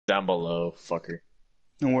Down below, fucker.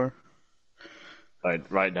 And where?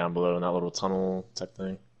 Right down below in that little tunnel type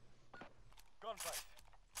thing. Gunfight.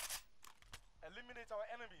 Eliminate our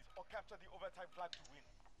enemies or capture the overtime flag to win.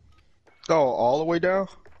 Oh, all the way down?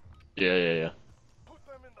 Yeah. Put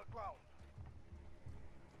them in the ground.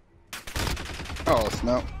 Oh,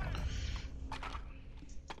 snap.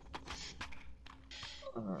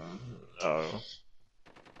 Oh.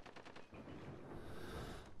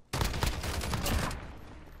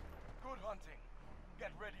 Good hunting.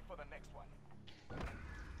 Get ready for the next one.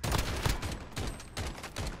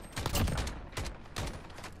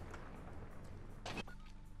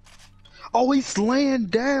 Oh, he's laying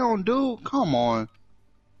down, dude. Come on.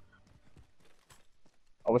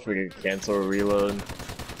 I wish we could cancel a reload.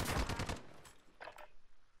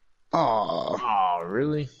 Aw. Oh,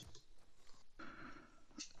 really?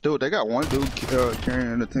 Dude, they got one dude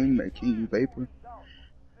carrying the team that King Vapor.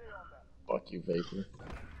 Fuck you, Vapor.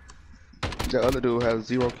 The other dude has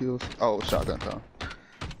 0 kills. Oh, shotgun time. I'm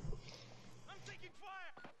taking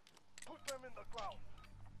fire. Put them in the ground.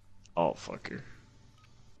 Oh, fucker.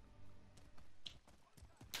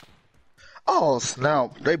 Oh,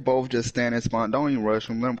 snap. They both just stand in spawn. Don't even rush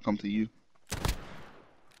them. Let them come to you.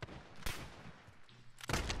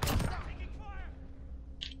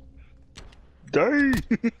 Dang.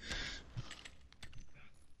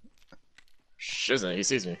 Shizna, he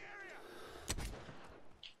sees me.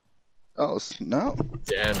 Oh, snap.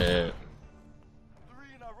 Damn it.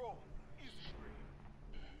 3 in a row. Easy.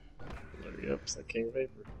 Yep, it's that King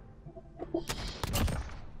Vapor.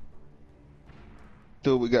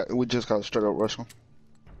 Dude, we just gotta straight up rush them.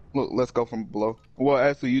 Look, let's go from below. Well,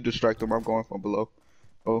 after you distract them, I'm going from below.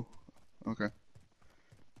 Oh, okay.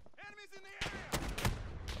 Enemies in the area.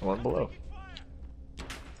 One below.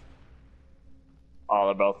 Oh,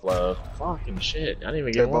 they're both low. Fucking shit. I didn't even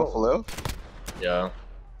They get both one. left? Yeah.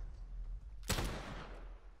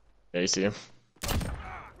 Yeah, you see him.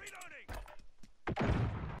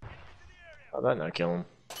 How'd that not kill him?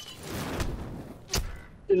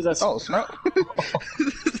 Dude, that's Oh, snap.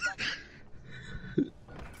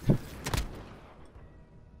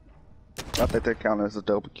 I think that counted as a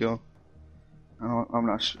double kill. I'm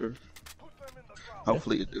not sure.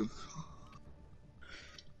 Hopefully it do.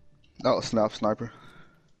 Oh, snap, sniper.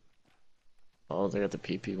 Oh, they got the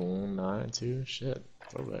PP192. Shit.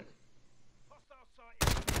 Throwback.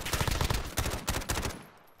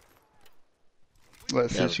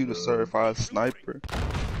 Let's Yeah, shoot a certified sniper.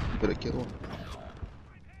 You better kill him.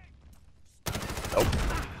 Nope.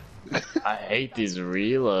 I hate these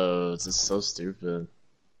reloads. It's so stupid.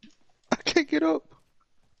 I can't get up.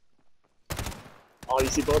 Oh, you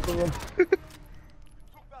see both of them? Took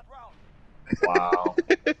that round. Wow.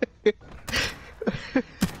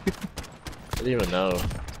 I didn't even know.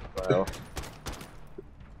 Wow.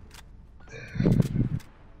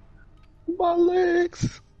 My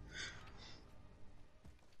legs.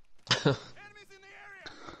 Enemies in the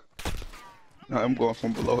area. No, I'm going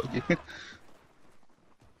from below again.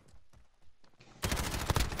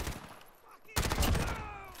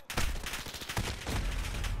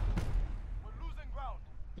 We're losing ground.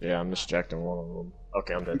 Yeah, I'm distracting one of them.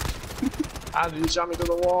 Okay, I'm dead. Ah, you shot me to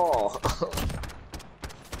the wall.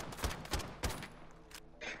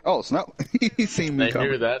 Oh, snap. He seen me They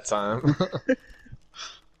coming. knew that time.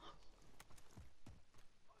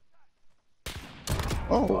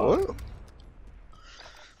 Oh, what?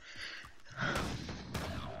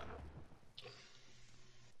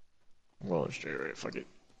 I'm going straight right. Fuck it.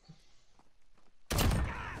 They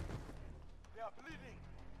are bleeding.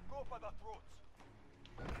 Go for the throats.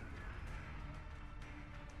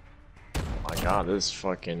 Oh my god, this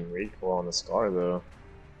fucking recoil on the Scar though.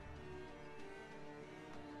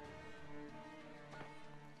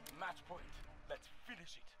 Match point. Let's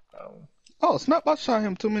finish it. Oh, snap. I shot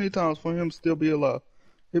him too many times for him to still be alive.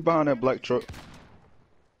 He behind that black truck.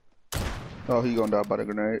 Oh, he gonna die by the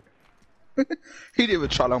grenade. He didn't even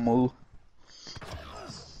try to move.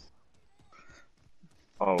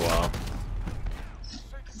 Oh wow.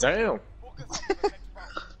 Damn. Focus on the next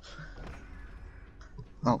round.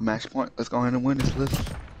 Oh, match point. Let's go ahead and win this list.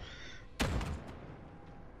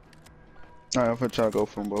 Alright, I'm gonna try to go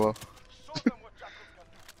from below. Show them what Jackals can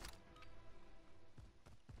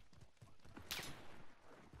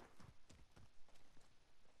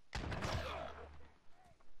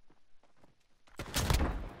do.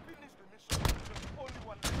 Finish the mission. There's only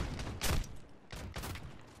one left.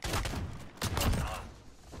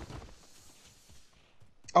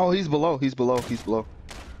 Oh, he's below. He's below. He's below.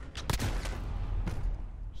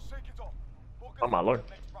 Shake it off. Focus Oh my on lord.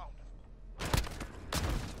 the next round.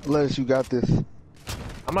 Les, you got this.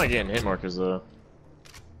 I'm not getting hit markers though.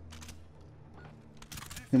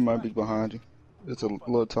 He might be behind you. It's a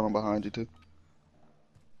little tunnel behind you too.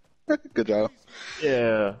 Good job.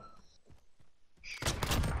 Yeah.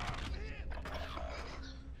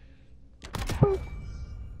 Hard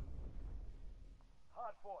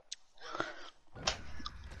fought.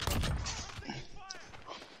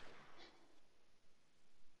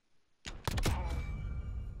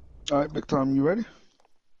 All right, Big Tom, you ready?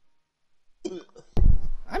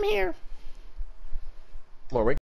 I'm here. Come on, Rick.